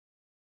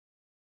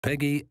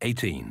Peggy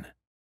 18.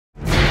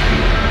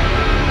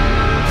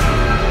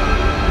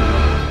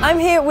 I'm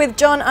here with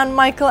John and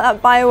Michael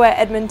at BioWare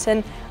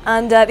Edmonton,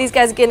 and these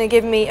guys are going to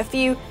give me a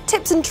few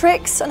tips and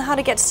tricks on how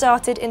to get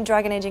started in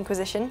Dragon Age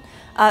Inquisition.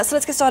 So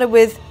let's get started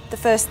with the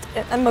first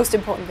and most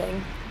important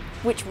thing.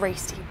 Which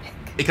race do you pick?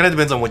 It kind of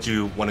depends on what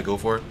you want to go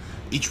for.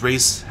 Each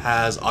race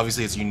has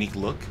obviously its unique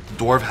look.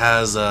 Dwarf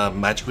has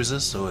magic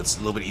resist, so it's a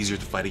little bit easier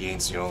to fight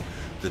against,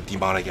 the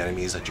demonic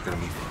enemies that you're going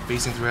to be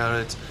facing throughout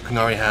it.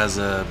 Kunari has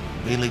a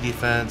melee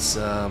defense,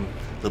 a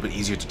little bit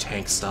easier to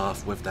tank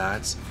stuff with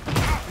that.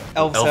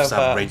 Elves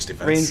have range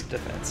defense. Range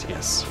defense,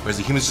 yes. Whereas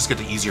the humans just get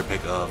the easier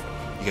pick of,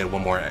 you get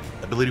one more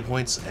ability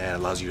points and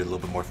allows you a little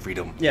bit more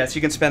freedom. Yeah, so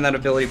you can spend that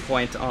ability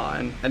point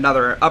on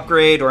another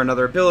upgrade or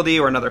another ability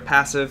or another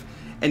passive,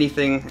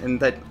 anything, and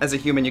that as a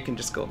human you can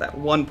just go that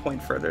 1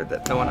 point further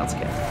that no one else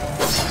can.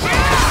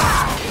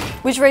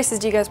 Which races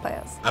do you guys play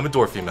as? I'm a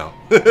dwarf female.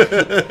 My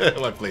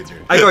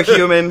playthrough. I go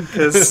human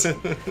because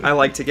I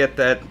like to get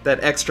that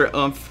extra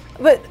oomph.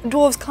 But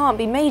dwarves can't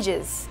be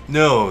mages.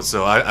 No,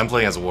 so I'm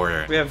playing as a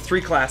warrior. We have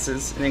 3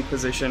 classes in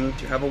Inquisition.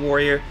 You have a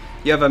warrior,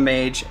 you have a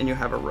mage, and you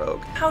have a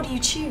rogue. How do you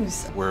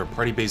choose? We're a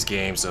party-based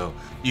game, so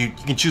you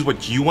can choose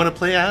what you want to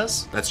play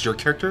as. That's your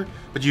character,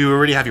 but you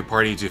already have your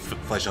party to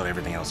flesh out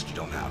everything else that you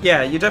don't have.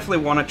 Yeah, you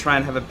definitely want to try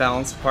and have a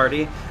balanced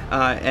party,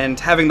 and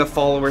having the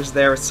followers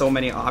there with so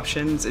many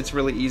options, it's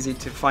really easy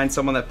to find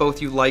someone that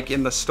both you like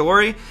in the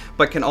story,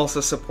 but can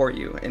also support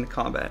you in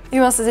combat. Who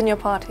else is in your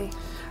party?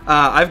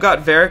 I've got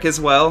Varric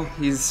as well.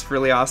 He's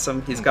really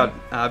awesome. He's got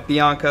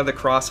Bianca the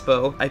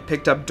crossbow. I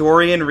picked up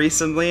Dorian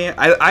recently.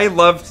 I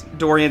loved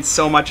Dorian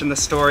so much in the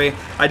story.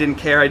 I didn't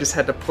care. I just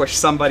had to push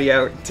somebody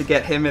out to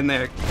get him in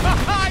there.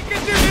 I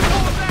can do this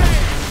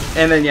all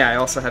day! And then yeah, I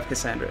also have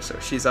Cassandra. So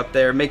she's up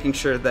there making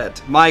sure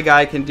that my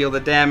guy can deal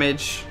the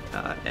damage,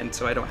 and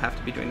so I don't have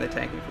to be doing the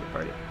tanking for the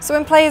party. So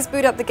when players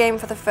boot up the game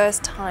for the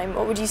first time,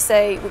 what would you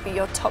say would be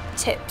your top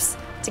tips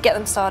to get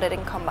them started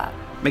in combat?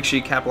 Make sure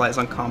you capitalize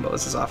on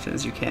combos as often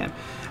as you can.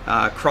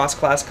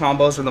 Cross-class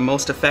combos are the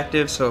most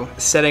effective, so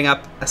setting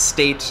up a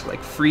state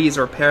like freeze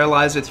or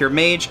paralyze with your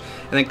mage,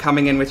 and then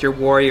coming in with your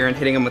warrior and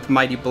hitting him with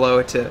mighty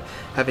blow to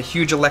have a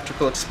huge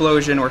electrical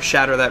explosion or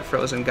shatter that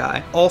frozen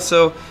guy.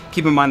 Also,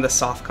 keep in mind the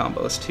soft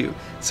combos too.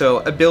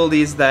 So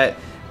abilities that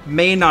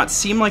may not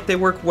seem like they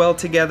work well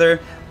together,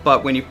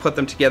 but when you put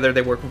them together,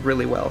 they work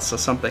really well. So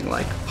something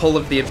like Pull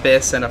of the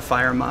Abyss and a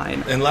Fire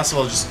Mine. And last of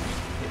all,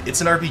 it's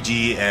an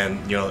RPG, and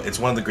it's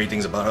one of the great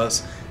things about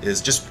us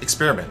is just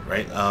experiment,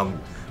 right?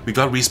 We've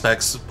got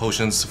respecs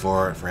potions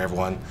for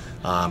everyone.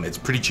 It's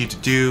pretty cheap to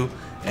do,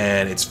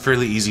 and it's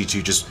fairly easy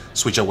to just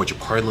switch out what your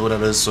card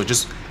loadout is. So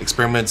just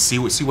experiment, see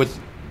what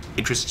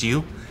interests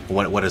you, and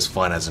what is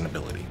fun as an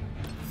ability.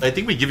 I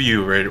think we give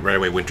you right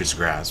away Winter's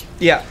Grasp.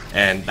 Yeah.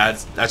 And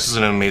that's just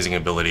an amazing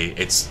ability.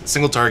 It's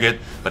single target,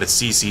 but it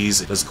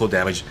CCs, it does cold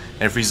damage,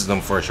 and it freezes them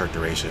for a short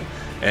duration.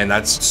 And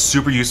that's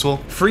super useful.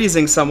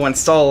 Freezing someone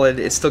solid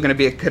is still going to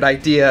be a good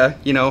idea,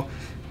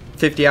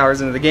 50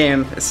 hours into the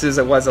game, as soon as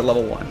it was at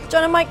level 1.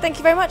 John and Mike, thank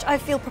you very much. I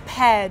feel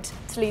prepared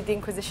to lead the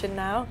Inquisition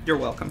now. You're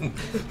welcome.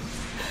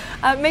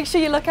 Make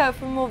sure you look out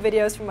for more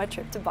videos from my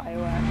trip to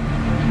BioWare.